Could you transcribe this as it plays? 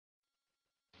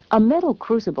A metal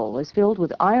crucible is filled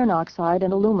with iron oxide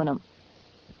and aluminum.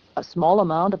 A small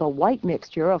amount of a white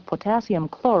mixture of potassium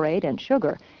chloride and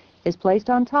sugar is placed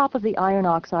on top of the iron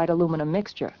oxide aluminum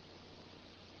mixture.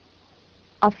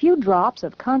 A few drops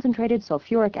of concentrated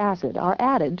sulphuric acid are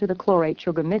added to the chlorate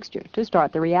sugar mixture to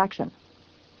start the reaction.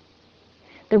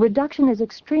 The reduction is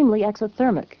extremely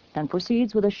exothermic and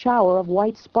proceeds with a shower of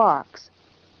white sparks.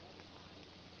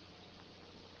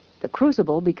 The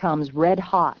crucible becomes red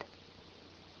hot.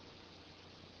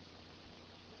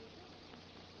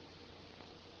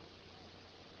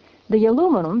 The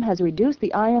aluminum has reduced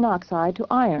the iron oxide to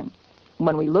iron.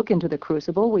 When we look into the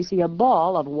crucible, we see a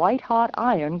ball of white-hot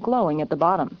iron glowing at the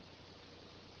bottom.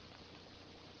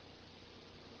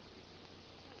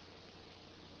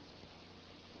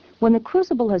 When the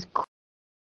crucible has